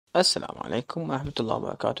السلام عليكم ورحمة الله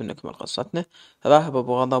وبركاته. نكمل قصتنا. راهب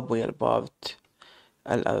أبو غضب ويا البارت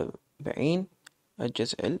الأربعين،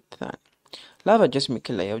 الجزء الثاني. لابا جسمي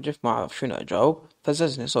كله يوجف، ما أعرف شنو أجاوب.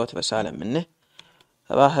 فززني صوت رسالة منه: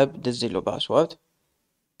 راهب دزي له باسورد.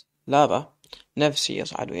 لابا نفسي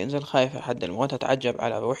يصعد وينزل، خايفة حد الموت، أتعجب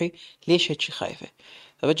على روحي ليش هيجي خايفة.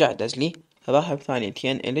 رجع دزلي: راهب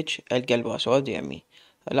ثانيتين إلج ألقى الباسورد يمي.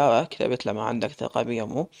 لا، كتبت له: ما عندك ثقة بي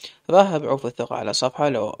مو؟ راهب عوف الثقة على صفحة،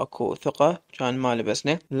 لو اكو ثقة كان ما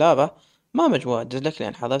لبسنا. لا، ما مجموعة دزلك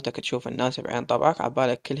لأن حضرتك تشوف الناس بعين طبعك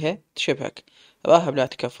عبالك كلها تشبهك. راهب لا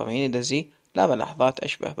تكفريني دزي. لا، لحظات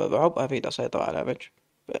أشبه بالرعب، أريد أسيطر على وجه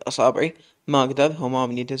أصابعي، ما أقدر.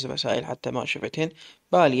 همام يدز رسائل حتى ما شفتهن.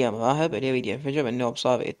 بالي يا راهب اللي يريد ينفجر، النوم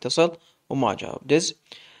صار يتصل وما جاوب. دز: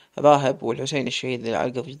 راهب والحسين الشهيد اللي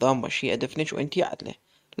علقه في جدران وشي أدفنك وانتي عدله.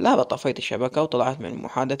 لا، طفيت الشبكة وطلعت من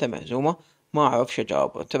المحادثة مهزومة، ما أعرف شو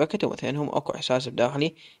جاوب. تركت مثلهم، أكو إحساس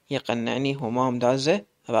بداخلي يقنعني همام دازة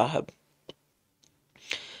راهب.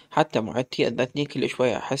 حتى معدتي أذتني كل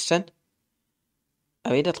شوية أحسن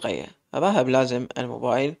أريد أتغير. راهب لازم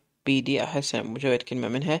الموبايل بيدي، أحس إن مجرد كلمة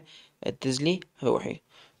منها تدزلي روحي.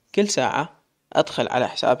 كل ساعة أدخل على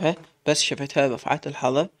حسابها بس شفتها رفعت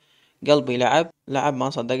الحظر، قلبي لعب ما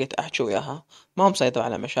صدقت أحكي وياها. ما مسيطر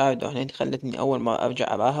على مشاعر دهنين، خلتني أول مرة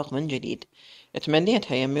أرجع أراهق من جديد.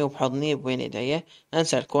 تمنيتها يمي وبحضني بين يدي،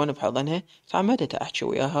 أنسى الكون بحضنها. تعمدت أحكي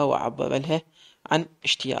وياها وأعبر لها عن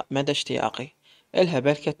مدى اشتياقي إلها،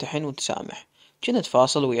 بلكة تحن وتسامح. كنت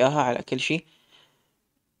فاصل وياها على كل شي.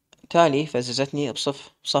 تالي فززتني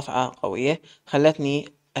بصفعة قوية، خلتني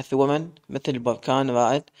أثومن مثل بركان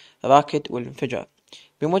راكد والانفجار.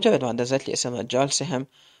 بمجرد ما دزت لي اسم رجال، سهم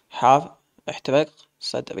حار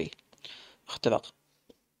صدري اخترق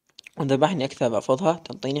وذبحني أكثر. رفضها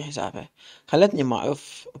تنطيني حسابها، خلتني ما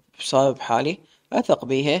أعرف بصار بحالي. أثق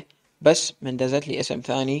بيها، بس من دزت لي اسم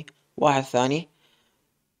ثاني، واحد ثاني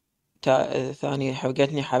ثاني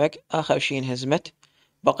حرقتني حرق. آخر شي انهزمت،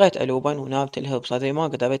 بقيت ألوبا ونار تلهب بصدري، ما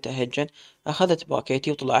قدرت أهجن. أخذت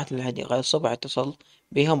باكيتي وطلعت للهدي. غير الصبح اتصل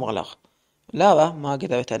بيها مغلق. لا، ما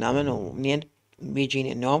قدرت أنام، ومنين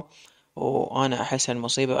بيجيني النوم وأنا أحس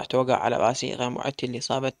المصيبة راح توقع على راسي. غير معدتي اللي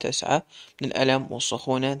صابت تسعة من الألم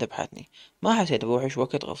والسخونة ذبحتني. ما حسيت بروحي شو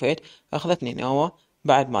وقت غفيت. أخذتني نومة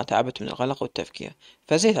بعد ما تعبت من القلق والتفكير.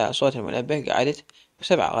 فزيت على صوت المنبه، قعدت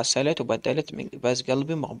بسرعة، غسلت وبدلت بس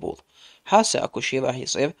قلبي مقبوض. حاسة أكو شي راح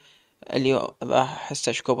يصير اليوم، راح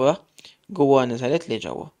أحسه كبرى قوة نزلت لي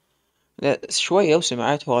جوا. شوية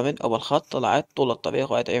وسمعت هورن أول خط. طلعت طول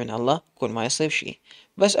الطريق وأدعي من الله كل ما يصير شي،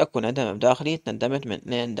 بس أكو ندم بداخلي. تندمت من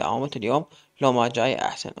لين داومت اليوم، لو ما جاي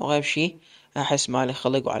أحسن. وغير شي أحس مالي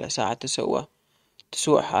خلق، وعلى ساعة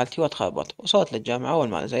تسوء حالتي وأتخربط. وصلت للجامعة، أول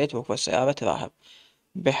ما نزلت وقفت سيارة راهب،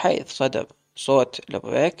 بحيث صدر صوت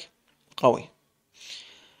البريك قوي.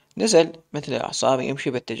 نزل مثل الإعصار يمشي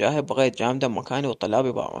باتجاهي، بغيت جامدة مكاني والطلاب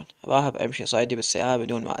يباعون. راهب أمشي صيدي بالسيارة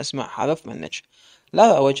بدون ما أسمع حرف منك.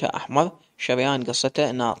 لا، وجهه أحمر، شريان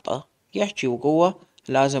قصته ناطة، يحكي وقوة.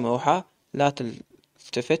 لازم أروحه. لا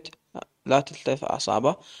تلتفت لا تلتف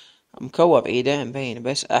أعصابه، مكوب إيده مبين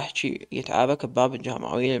بس أحكي. يتعارك بباب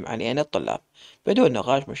الجامعة ويلم علينا الطلاب. بدون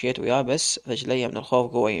نقاش مشيت وياه، بس رجلي من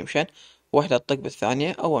الخوف قوة يمشن. وحدة تطق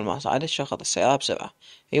بالثانية. أول ما صعدت شخط السيارة بسرعة،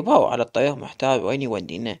 يباوع على الطريق محتار وين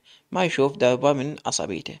يودينا. ما يشوف دربه من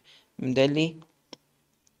عصبيته. مدلي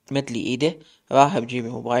مدلي إيده: راهب جيبي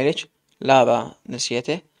موبايلك. لا،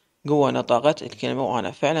 نسيته. قوة نطقت الكلمة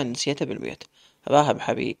وأنا فعلا نسيته بالبيت. راهب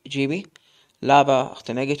حبي جيبي. لا،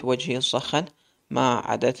 اختنقت وجهي سخن. ما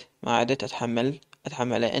عدت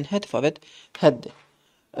أتحمله. انهد فرد هد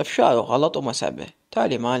افشار غلط ومسبة.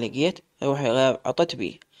 تالي ما لقيت روحي غير عطت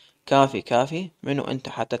بيه: كافي كافي، منو انت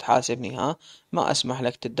حتى تحاسبني؟ ها، ما اسمح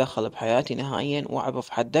لك تتدخل بحياتي نهائيا، واعرف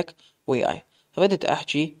حدك وياي. ردت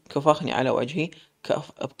احكي، كفخني على وجهي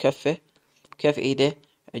بكفه، كف ايده.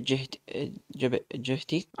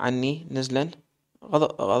 جهتي عني نزلا،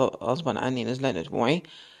 غصبا عني نزلا دموعي.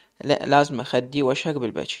 لا، لازم اخدي واشهق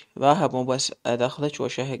بالبكي. راهب مو بس ادخلك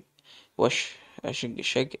واشهق، وش اشق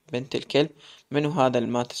شق بنت الكلب. منو هذا اللي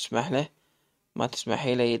ما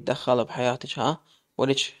تسمحي له يتدخل بحياتك؟ ها،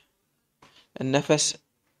 ولك النفس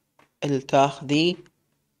التاخذيه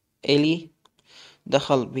الي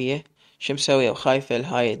دخل بيه. شو مسوية وخايفة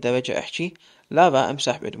لهاي الدرجة احكي؟ لا،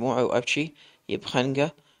 امسح بدموعي وابكي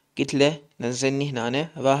بخنقة. قلت له نزلني هنا.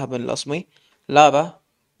 راهب الأصمي: لا،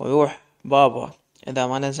 وروح بابا، اذا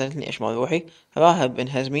ما نزلتني اشمل روحي. راهب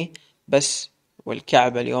انهزمي بس،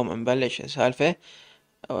 والكعبة اليوم مبلش السالفة.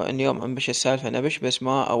 اليوم انبش السالفة نبش، بس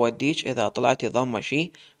ما اوديج اذا طلعتي ضمة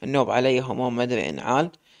شي. النوب علي هموم مدري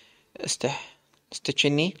انعال. استح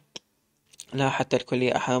استكني لا حتى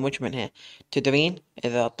الكلية أحرمج منها. تدرين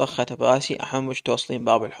إذا طخت براسي أحرمج توصلين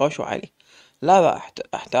باب الحوش وعلي. لا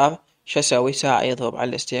أحتار شو أسوي. ساعة يضرب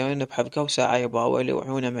على الستيرن بحبكة وساعة يباولي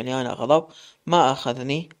وعيونه مليانة غضب. ما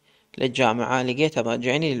أخذني للجامعة لقيته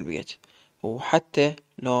مرجعني للبيت. وحتى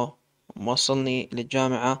لو موصلني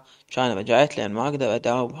للجامعة كان رجعت لأن ما أقدر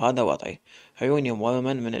أداوم بهذا وضعي. عيوني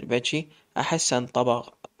مورما من البكي. أحس أن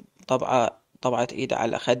طبعت إيده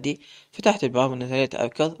على خدي. فتحت الباب ونزلت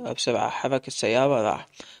أركض بسرعة. حرك السيارة راح.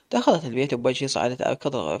 دخلت البيت بوجهي صعدت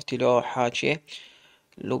أركض لغرفتي لو حاكية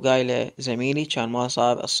لو قايلة زميلي كان ما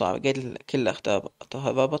صار الصار قلت كله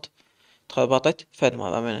تخربطت فد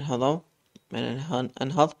مرة من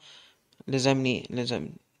انهض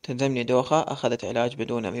تلزمني دوخة. أخذت علاج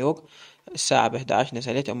بدون ريوق. الساعة ب11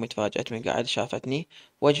 نزلت. أمي تفاجأت من قاعد شافتني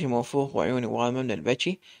وجهي منفوخ وعيوني وارمة من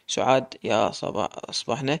البكي. سعاد يا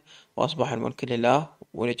أصبحنا وأصبح الملك لله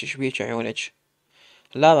ولك شبيك عيونك.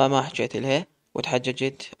 لا ما حكيت لها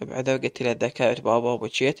وتحججت بعذر. قلت لها تذكرت بابا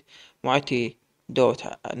وبكيت. معدتي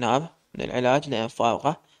دورت نار من العلاج لأن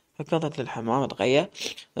فارغة. ركضت للحمام اتغير.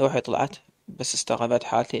 روحي طلعت بس استغربت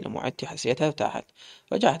حالتي إن معدتي حسيتها ارتاحت.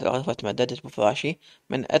 رجعت الغرفة تمددت بفراشي.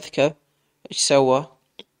 من أذكر إيش سوى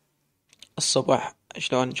الصبح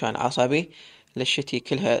شلون كان عصبي. لشتي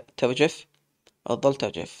كلها ترجف. الظل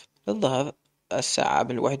ترجف. الظهر الساعة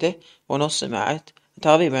بالوحدة ونص سمعت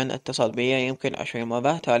تقريبا اتصل بيا يمكن 20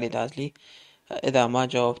 مرة تالي دازلي إذا ما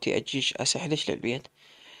جاوبتي أجيش أسحلش للبيت.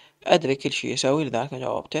 أدري كل شي يسوي لذلك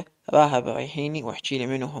جاوبته. راهب ريحيني واحجيلي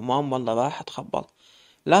منو همام والله راح أتخبل.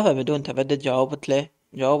 لا بدون تردد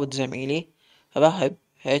جاوبت زميلي راهب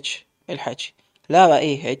هيج الحكي. لا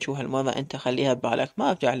رأيي هيج وهالمرة انت خليها ببالك ما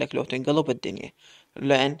ارجع لك لو تنقلب الدنيا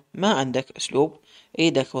لأن ما عندك أسلوب.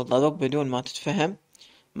 ايدك بالضرب بدون ما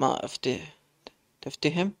ما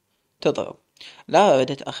تفتهم تضرب. لا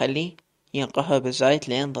ردت أخليه ينقهر بالزايد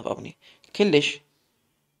لين ضربني كلش.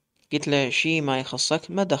 قلت له شي ما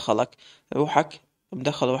يخصك ما دخلك روحك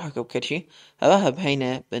مدخل روحك بكل شي. راهب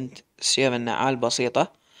هينة بنت سير النعال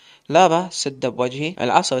بسيطة. لارا سد بوجهي.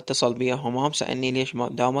 العصر اتصل بي همام سألني ليش ما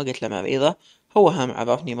مداومة قلت له مريضة. هو هم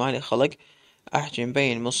عرفني مالي خلق أحكي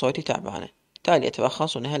مبين من صوتي تعبانة. تالي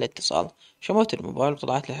أترخص ونهى الاتصال. شمرت الموبايل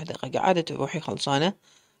وطلعت للحديقة. قعدت روحي خلصانة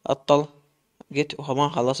أطل. قلت وهما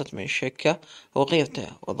خلصت من الشكة وغيرته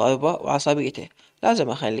وضربه وعصبيته. لازم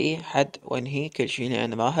أخليه حد وانهي كل شي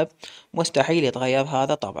لأن راهب مستحيل يتغير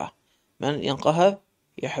هذا طبعه. من ينقهر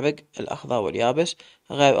يحرق الأخضر واليابس.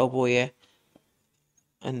 غير أبويا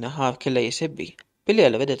النهار كله يسبي.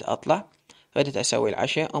 بالليل ردت أسوي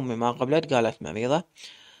العشاء. أمي ما قبلت قالت مريضة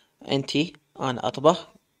انتي أنا أطبخ.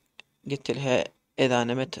 قلت لها إذا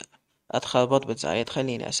نمت أتخربط بتزايد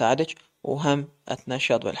خليني أساعدك وهم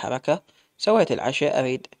أتنشط بالحركة. سويت العشاء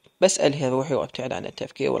أريد بس ألهي روحي وأبتعد عن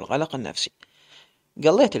التفكير والقلق النفسي.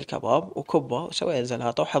 قليت الكباب وكبة وسويت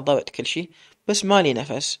زلاطة وحضرت كل شي بس مالي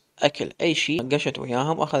نفس أكل أي شي. قشت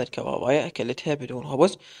وياهم وأخذت كباباية أكلتها بدون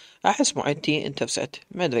خبز. أحس معدتي انتفست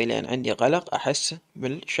ما أدري لأن عندي قلق أحس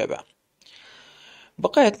بالشبع.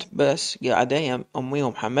 بقيت بس قاعدة يم أمي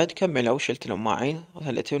ومحمد كملوا. شلت الماعين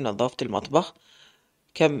وغسلت ونظفت المطبخ.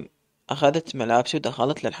 كم أخذت ملابسي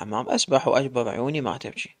ودخلت للحمام أسبح وأجبر عيوني ما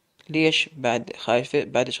تبكي. ليش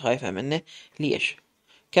بعدش خايفة منه ليش.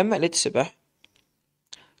 كملت سبح.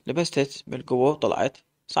 لبست بالقوة وطلعت.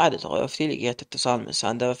 صعدت غرفتي لقيت اتصال من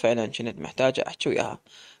ساندرا. فعلا كنت محتاجة أحكي وياها.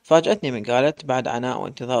 فاجأتني من قالت بعد عناء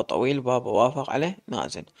وانتظار طويل بابا وافق عليه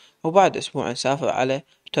مازن وبعد أسبوع نسافر على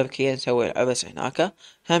تركيا نسوي العرس هناك.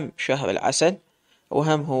 هم شهر العسل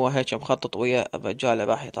وهم هو هيك مخطط ويا الرجال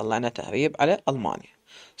راح يطلعنا تهريب على ألمانيا.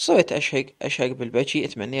 صرت أشهق بالبكي.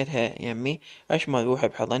 اتمنيتها يمي أشمل روحي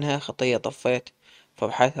بحضنها. خطية طفيت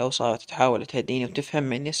فرحتها وصارت تحاول تهديني وتفهم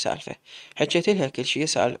مني السالفة. حكيت لها كل شي.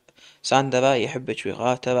 ساندرا يحبك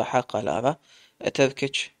ويغار. ترى حقه لارا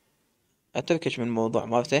أتركك من موضوع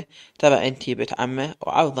مرته. ترى انتي بنت عمه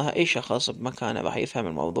وعرضها أي شخص بمكانه راح يفهم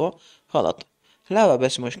الموضوع غلط. لارا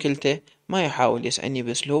بس مشكلته ما يحاول يسألني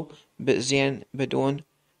بأسلوب زين بدون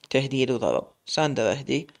تهديد وضرب. ساندرا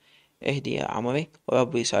اهدي يا عمري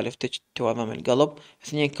وربي سالفتك تورم القلب.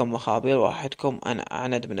 اثنينكم مخابير واحدكم أنا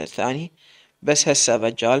أعند من الثاني. بس هسه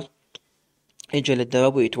الرجال يجي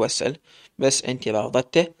للدرب ويتوسل بس انتي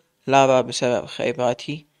رافضته. لارا بسبب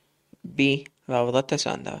خيباتي بي رافضته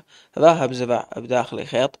ساندرا. راهب زرع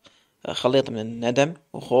بداخلي خليط من الندم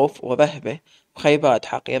وخوف ورهبة وخيبات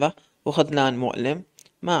حقيرة وخذلان مؤلم.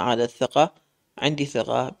 ما عاد الثقة عندي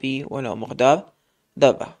ثقة بي ولو مقدار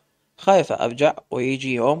ذرة. خايفة أرجع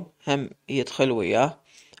ويجي يوم هم يتدخل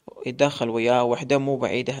وياه وحدة مو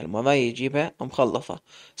بعيدة هالمرة يجيبها مخلفة.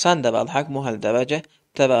 ساندرا أضحك مو هالدرجة.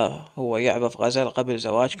 ترى هو يعرف غزل قبل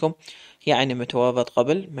زواجكم يعني متورط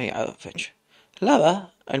قبل ما يعرفك. لا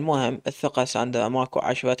المهم الثقة ساندرا ماكو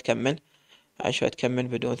عشرة تكمل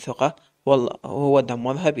بدون ثقة، والله وهو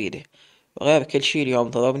دمرها بيده. غير كل شي اليوم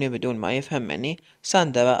ضربني بدون ما يفهم مني.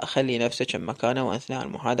 ساندرا خلي نفسك بمكانه، وأثناء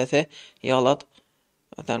المحادثة يغلط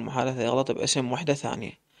باسم وحدة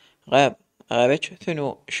ثانية. غير غيرك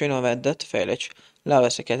شنو ردة فعلك؟ لا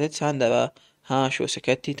سكتت ساندرا. ها شو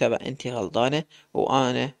سكتي؟ ترى انتي غلطانة،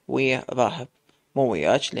 وأنا ويا راهب مو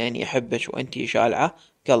وياك، لأن يحبك وانتي شالعة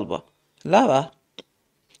قلبه. لا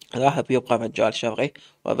راهب يبقى رجال شرقي،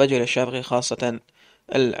 والرجل الشرقي خاصة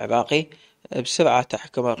العراقي بسرعة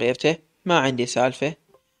تحكم غيرته. ما عندي سالفة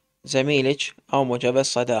زميلك أو مجرد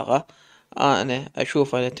صداقة، أنا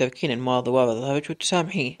أشوف أن تركين الماضي ورا ظهرك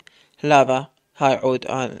وتسامحيه. لا هاي عود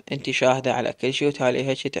انتي شاهدة على كل شي، وتالي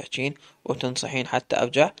هيك تحجين وتنصحين حتى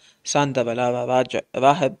أرجع. ساندرا لا راجع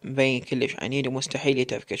راهب مبين كلش عنيد، ومستحيل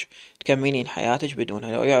يتركش تكملين حياتك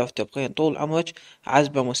بدونها. لو يعرف تبقين طول عمرك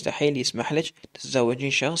عزبة مستحيل يسمحلك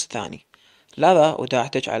تتزوجين شخص ثاني. لا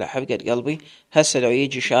وداعتك على حرقة قلبي، هسه لو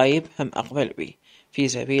يجي شايب هم أقبل بيه في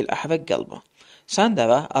سبيل أحرق قلبه.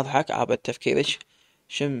 ساندرا أضحك عبر تفكيرك.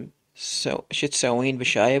 شو تسوين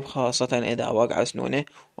بالشايب، خاصة إذا وقع سنونه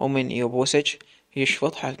ومن يبوسك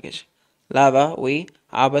يشفط حلقك؟ لابا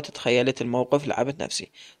عابة تخيلت الموقف، لعبت نفسي.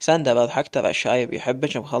 ساندرا ضحكت، ترى الشايب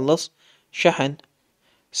يحبك مخلص شحن.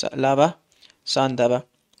 لابا ساندرا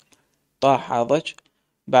طاح حظك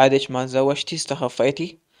بعدك ما تزوجتي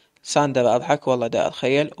استخفيتي. ساندرا أضحك، والله دا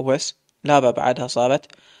أتخيل وبس. لابا بعدها صارت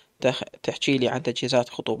تحكي لي عن تجهيزات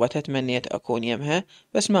خطوبتها، تمنيت أكون يمها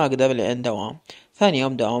بس ما أقدر لأن دوام. ثاني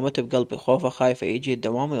يوم داومت بقلبي خوفه، خايفة يجي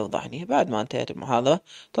الدوام ويفضحني. بعد ما انتهت المحاضرة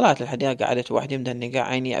طلعت الحديقة، قعدت وحدي مدنقة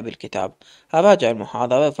عيني أبي الكتاب. أراجع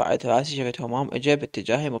المحاضرة، رفعت راسي شفت همام اجا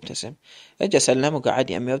باتجاهي مبتسم. اجا سلم وقعد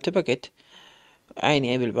يمي، وارتبكت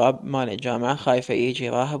عيني بالباب مال الجامعة، خايفة يجي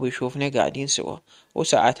راهب ويشوفنا قاعدين سوا،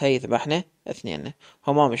 وساعتها يذبحنا اثنين.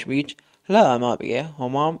 همام ايش بيج؟ لا ما بيه.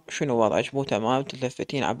 همام شنو وضعك؟ مو تمام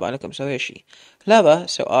تلفتين عبالك مسوي شي؟ لا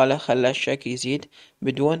سؤاله خلى الشك يزيد.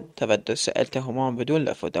 بدون تردد سألته همام بدون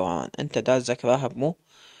لف ودوران، انت دازك راهب مو؟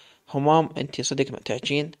 همام انتي صدق ما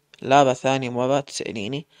تحجين؟ لا ثاني مرة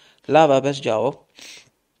تسأليني؟ لا بس جاوب.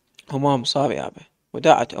 همام صار يابا،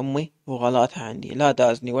 وداعت أمي وغلاتها عندي، لا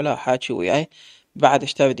دازني ولا حاكي وياي بعد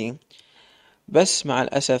ايش تردين؟ بس مع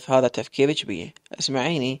الأسف هذا تفكيرك بيه.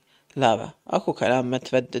 اسمعيني لارا، اكو كلام ما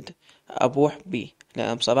تردد ابوح بيه،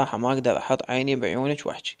 لان بصراحة ما اقدر احط عيني بعيونك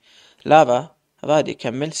واحكي. لارا راد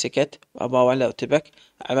يكمل، سكت. ابا ولا ارتبك.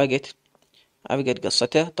 عرقت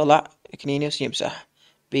قصته. طلع كنينيوس يمسح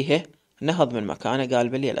بيه، نهض من مكانه، قال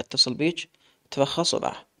بالليل اتصل بيج. ترخص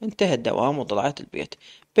وراح. انتهى الدوام وطلعت البيت.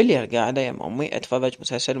 بالليل قاعدة يم أمي أتفرج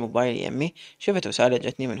مسلسل موبايل يمي، شفت رسالة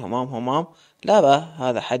جتني من همام. لا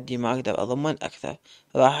هذا حدي ما أقدر أضمن أكثر،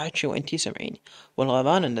 راح أحكي وأنتي سمعيني.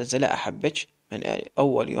 والغران منزلة أحبك من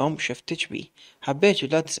أول يوم شفتك بي، حبيت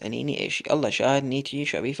ولا تسأليني إيش، الله شاهد نيتي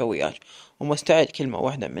شريفة وياك، ومستعد كلمة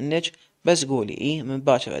واحدة منك بس قولي إيه، من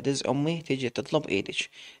باكر أدز أمي تجي تطلب إيدك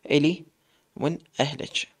إلي من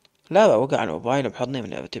أهلك. لا وقع الموبايل بحضني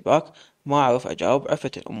من الارتباك، ما أعرف أجاوب.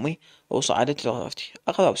 عفت أمي وصعدت لغرفتي،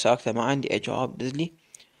 أقرأ وساكتة ما عندي أجواب دزلي.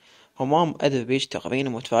 همام أدري بيج تقرين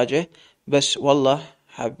متفاجئ، بس والله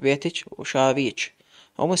حبيتك وشاريك،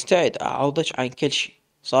 ومستعد أعوضك عن كل شي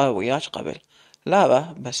صار وياك قبل.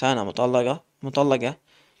 لا بس أنا مطلقة.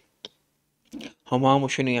 همام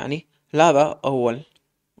وشنو يعني؟ لا أول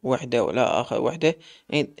وحدة ولا آخر وحدة،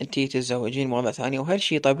 انتي تتزوجين مرة ثانية،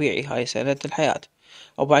 وهالشي طبيعي، هاي سنة الحياة.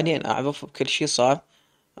 وبعدين أعرف بكل شي صار،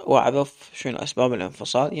 وأعرف شنو أسباب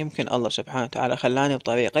الانفصال. يمكن الله سبحانه وتعالى خلاني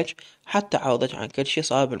بطريقك حتى أعوضك عن كل شي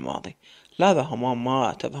صار بالماضي. لا همام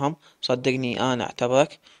ما تفهم، صدقني أنا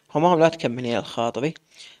أعتبرك. همام لا تكملين الخاطري،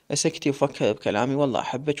 اسكتي وفكري بكلامي، والله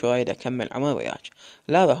أحبك ورايد أكمل عمري وياك.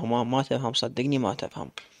 لا همام ما تفهم، صدقني ما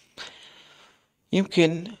تفهم.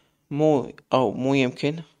 يمكن مو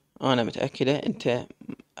يمكن، أنا متأكدة أنت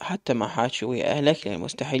حتى ما حاكي ويا أهلك، لأن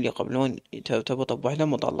مستحيل يقبلون ترتبط بوحدة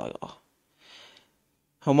مطلقة.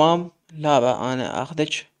 همام لا أنا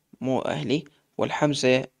أخذك مو أهلي،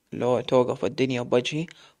 والحمزة لو توقف الدنيا بوجهي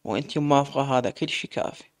وأنتي موافقة هذا كل شي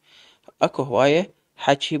كافي. أكو هواية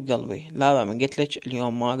حكي بقلبي. لا من قلتلك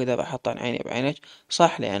اليوم ما أقدر أحط عيني بعينك،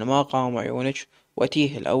 صح لأن ما قاوم عيونك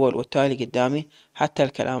وتيه الأول والتالي قدامي، حتى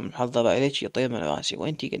الكلام المحضر إليك يطير من راسي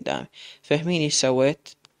وأنتي قدامي. فهميني ايش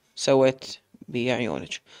سويت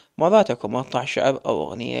بعيونك. مرات اكو مقطع شعر أو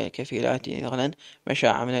أغنية كفيلات يغنن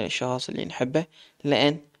مشاعرنا للشخص اللي نحبه،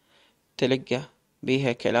 لأن تلقى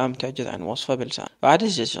بيها كلام تعجز عن وصفه بلسان. بعد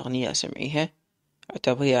أغنية أسمعيها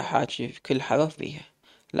اعتبريها حاجي في كل حرف بيها.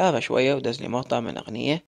 لا شوية ودزلي مقطع من أغنية